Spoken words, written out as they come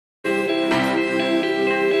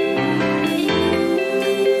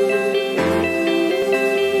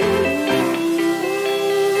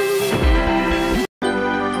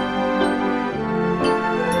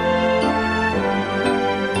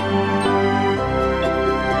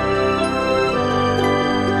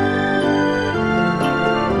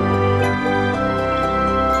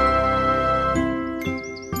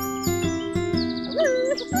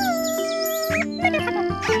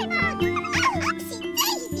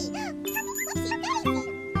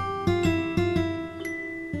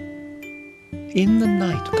in the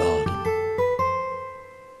night garden.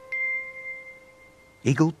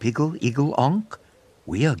 Iggle, piggle, iggle, onk,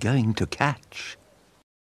 we are going to catch.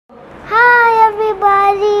 Hi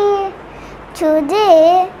everybody!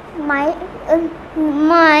 Today my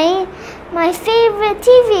favorite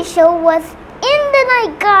TV show was In the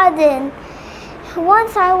Night Garden.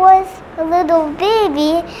 Once I was a little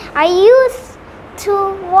baby, I used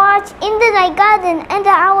to watch In the Night Garden, and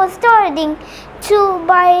I was starting to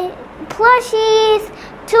buy plushies,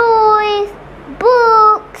 toys,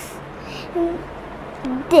 books,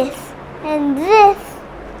 this and this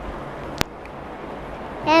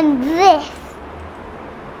and this.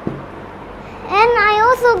 And I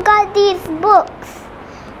also got these books.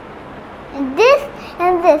 And this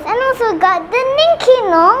and this. And also got the Ninky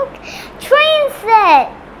Nonk train set.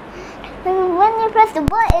 And when you press the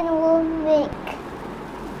button, it will make.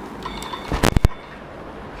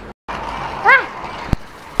 Ah!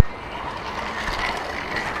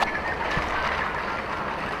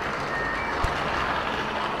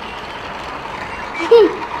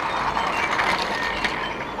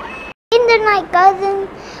 In the Night Garden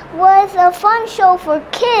was a fun show for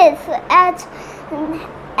kids at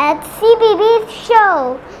CBB's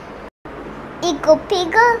show. Iggle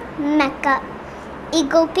piggle, mecca.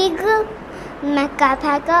 Iggle piggle, mecca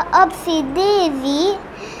packa, upsy daisy,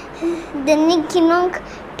 the Ninky Nonk,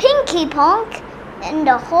 Pinky Ponk, and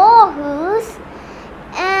the Haw-Hoos,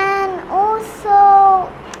 and also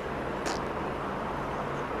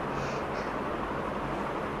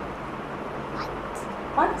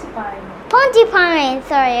Pontypine.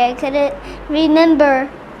 Sorry, I couldn't remember.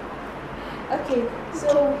 Okay,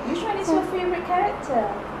 so which one is your favorite character?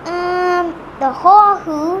 The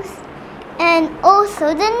Haw-Hoos, and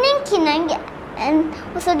also the Ninky Nonk, and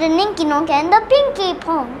the Pinky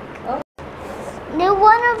Ponk. Oh. They're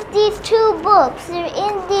one of these two books. They're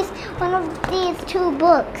in one of these two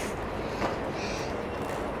books.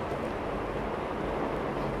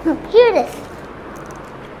 Here it is.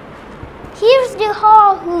 Here's the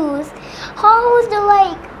Haw-Hoos. Haw-Hoos are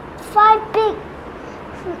like five big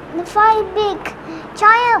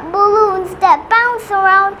giant balloons that bounce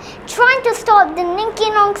around trying to stop the Ninky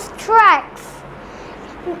Nonk's tracks.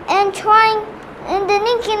 And the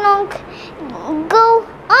Ninky Nonk go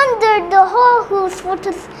under the Haw-Hoos for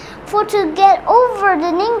to get over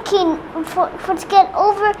to get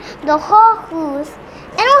over the Haw-Hoos.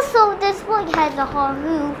 And also this book has a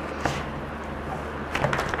Haw-Hoo.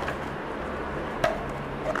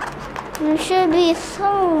 It should be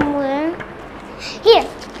somewhere. Here.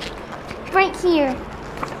 Right here.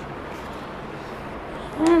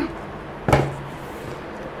 No.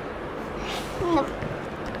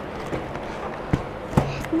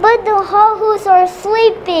 But the Haw-Hoos are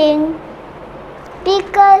sleeping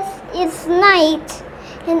because it's night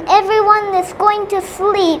and everyone is going to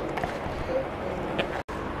sleep.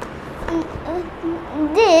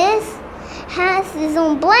 This has his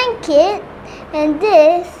own blanket, and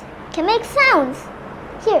this can make sounds.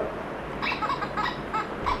 Here.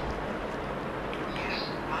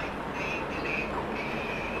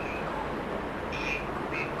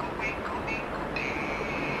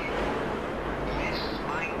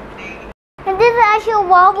 And this is actually a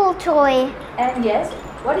wobble toy. And yes,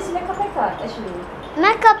 what is Mecha Pekka actually?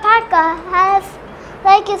 Mecha Pekka has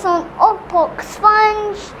like its own oak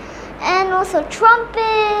sponge, and also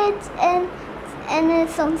trumpets, and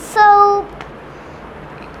its own soap,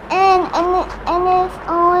 and its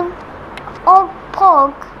own oak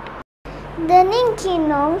pog. The Ninky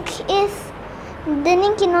Nonk is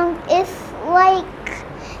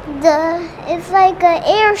like an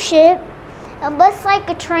airship, but it's like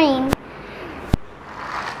a train.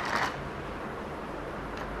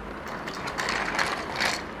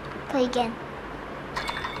 Play again.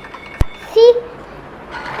 See?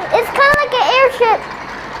 It's kind of like an airship,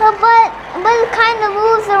 but it kind of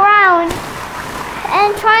moves around.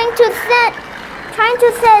 And trying to set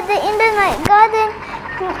the In the Night Garden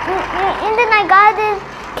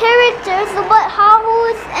characters, but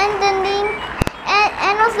Haw-Hoos and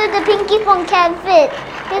also the Pinky Ponk can't fit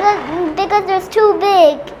because they're too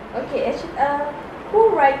big. Okay, actually, who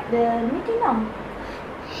write the Ninky Nonk?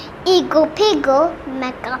 Iggle piggle,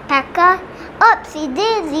 mecca pecka, upsy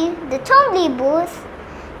daisy, the Tumbly Boos.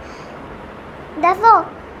 That's all.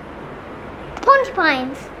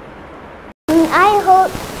 Pontypines. I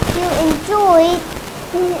hope you enjoyed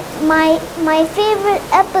my favorite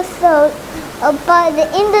episode about the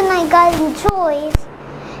In the Night Garden toys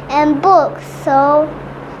and books. So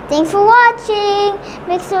thanks for watching.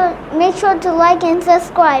 Make sure to like and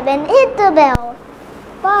subscribe and hit the bell.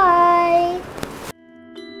 Bye.